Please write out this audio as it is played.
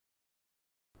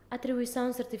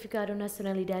Atribuição Certifikadu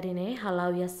Nasionalidade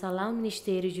halau ya salam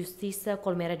Ministério de Justiça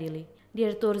Colmera dele.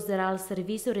 Diretor-Geral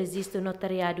Serviço Registro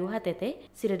Notariado HTT,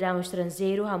 Cidadão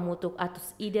Estranjeiro Hamutuk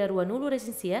Atus Ida Rua Nulo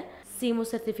Residência, simu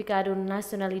Sertifikadu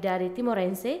Nasionalidade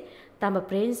Timorense, também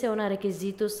preenche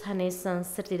requisitos hanesan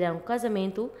certidão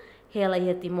casamento, ela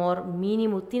ia Timor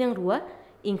mínimo tinang rua,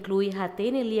 inclui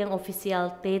hatene liang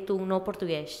oficial tetu no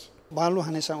português. Balu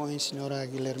hanesa a senhora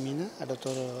Guilhermina, a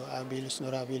doutora Abílio,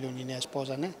 senhora Abílio, minha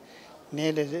esposa, né?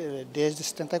 Desde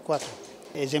 74.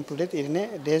 Exemplo dele,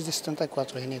 né? Desde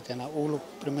 74, né? O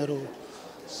primeiro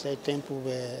tempo,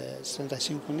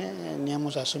 75, né?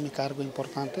 Nós assumimos cargo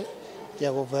importante e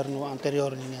o governo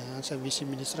anterior, né? A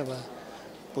vice-ministra da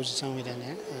posição,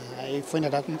 né? Aí foi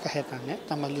nada como carreta, né?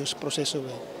 Também os processos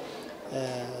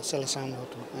de seleção,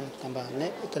 também,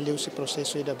 né? Também os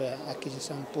processos de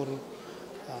aquisição por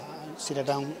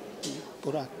cidadão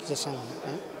por aquisição,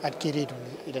 adquirido,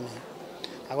 né?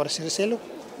 Agora, se recebe,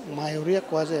 a maioria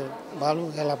quase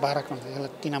balu ela baracon, ela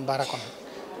tinha baracon,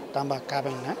 também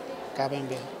cabem, né? Cabem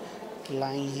bem.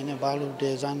 Lá em balu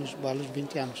 10 anos, balu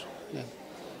 20 anos, né?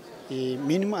 E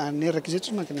mínimo, nem requisitos,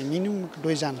 mas mínimo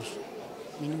 2 anos,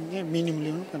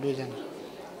 mínimo 2 anos.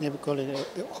 Ne porque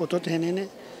o todo né?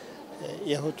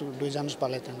 E o 2 anos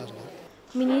para lá.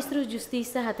 Ministro de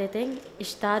Justiça Hateteng,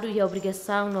 Estado e a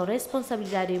obrigação na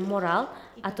responsabilidade moral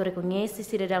a reconhece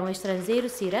cidadão estrangeiro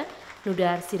Sira no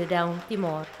dar cidadão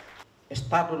Timor.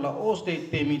 Estado lá os de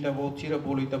temida voltira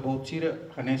bolita voltira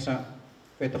canessa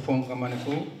feita fonga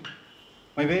manefu.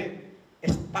 Mas vê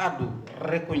Estado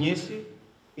reconhece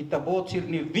e tá voltir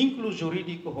ni vínculo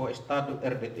jurídico com o Estado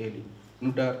RDT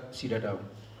no dar cidadão.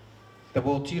 Tá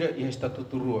voltira e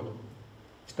estatuto rua.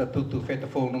 Estatuto feita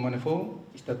fogo no manifo,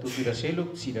 estatuto da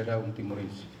selo, cidadão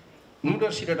timorense. No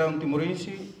da cidadão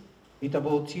timorense,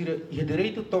 itabo tira e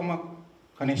direito toma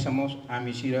canesamos a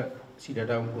misira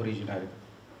cidadão originário.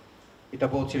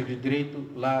 Itabo tira de direito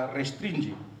lá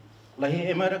restringe. Lá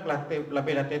emara la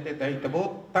pela tete da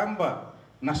itabo tamba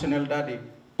nacionalidade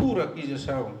por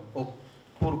aquisição ou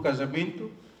por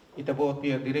casamento, itabo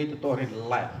tira direito torre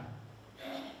lá.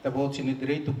 Tabot sini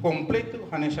direito completo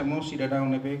hanesamos cidadão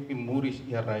nebe que muris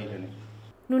e arrailane.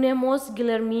 Nunemos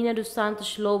Guilhermina dos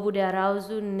Santos Lobo de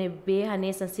Arauzo nebe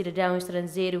hanesan cidadão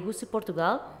estrangeiro Rússia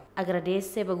Portugal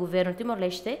agradece ao governo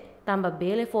Timor-Leste também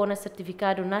telefona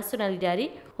certificado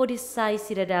nacionalidade onde sai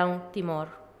cidadão Timor.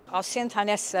 Ao centro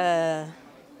hanesa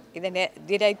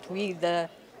direito de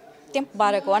tempo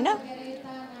baragona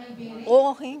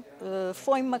honre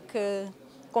foi-me que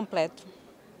completo.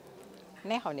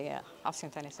 Né, Rony? Ao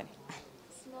sentar nessa.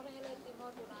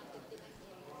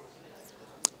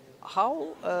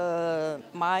 How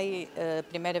my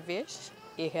primeira vez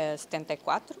é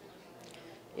 74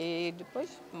 e depois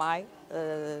mai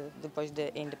depois da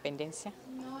independência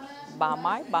ba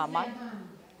mai.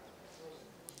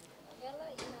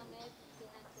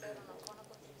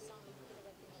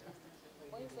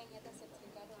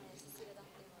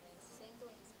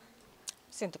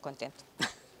 Sinto contente.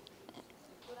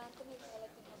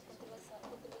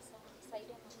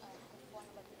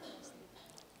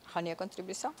 A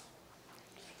contribuição?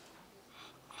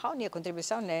 A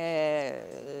contribuição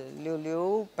é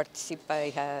Liu participa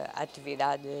da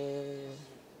atividade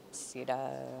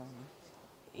sira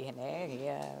e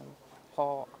né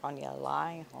ho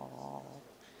online ho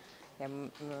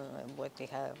buat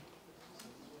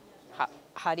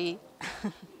hari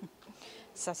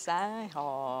sasa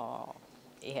ho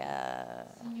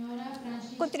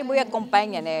contribui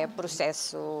acompanha né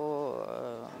processo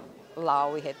lá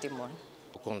e Timor.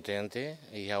 Contente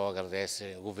e eu agradeço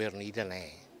ao governo idané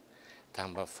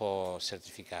também for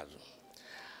certificado.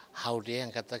 Haude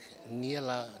angkata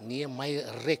nia mais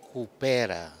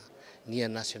recupera nia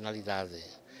nacionalidade.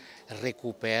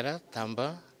 Recupera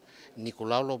também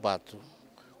Nicolau Lobato,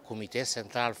 Comitê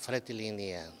Central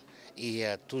Fretilínea e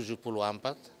tudo pelo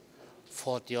ampat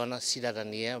fortiona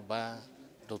cidadania ba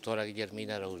doutora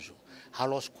Guilhermina Araújo.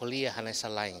 Hau escolhia nessa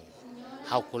line,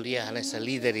 hau escolhia nessa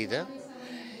liderida.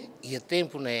 E o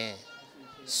tempo né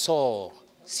só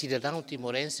cidadão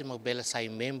timorense mas bela sai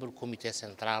membro do Comitê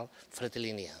Central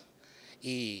Fretilínea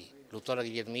e doutora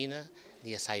Guilhermina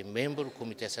ia sai membro do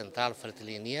Comitê Central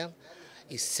Fretilínea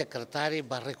e secretária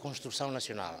da Reconstrução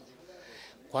Nacional.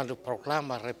 Quando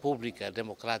proclama a República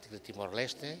Democrática de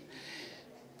Timor-Leste,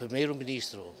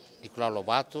 primeiro-ministro Nicolau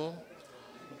Lobato,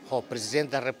 o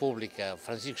presidente da República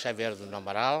Francisco Xavier do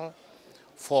Amaral,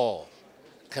 foi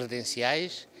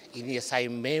credenciais e ia sai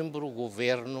membro do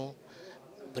governo,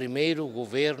 primeiro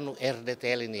governo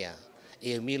RDT-LNA,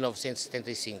 em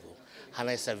 1975.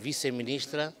 Ela é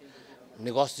vice-ministra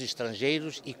Negócios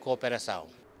Estrangeiros e Cooperação.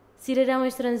 Cidadão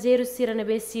estrangeiro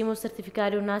siranabe simu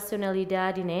Sertifikadu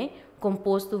Nasionalidade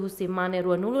composto husi mane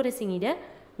rua nulo resingida,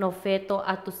 no feto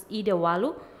atus ida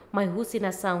walu, mai husi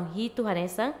nação Hito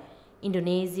Hanesang,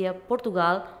 Indonésia,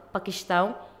 Portugal,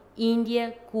 Paquistão,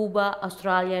 Índia, Cuba,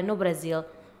 Austrália, no Brasil.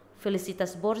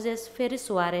 Felicitas Borges, Ferri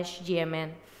Soares,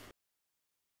 GMN.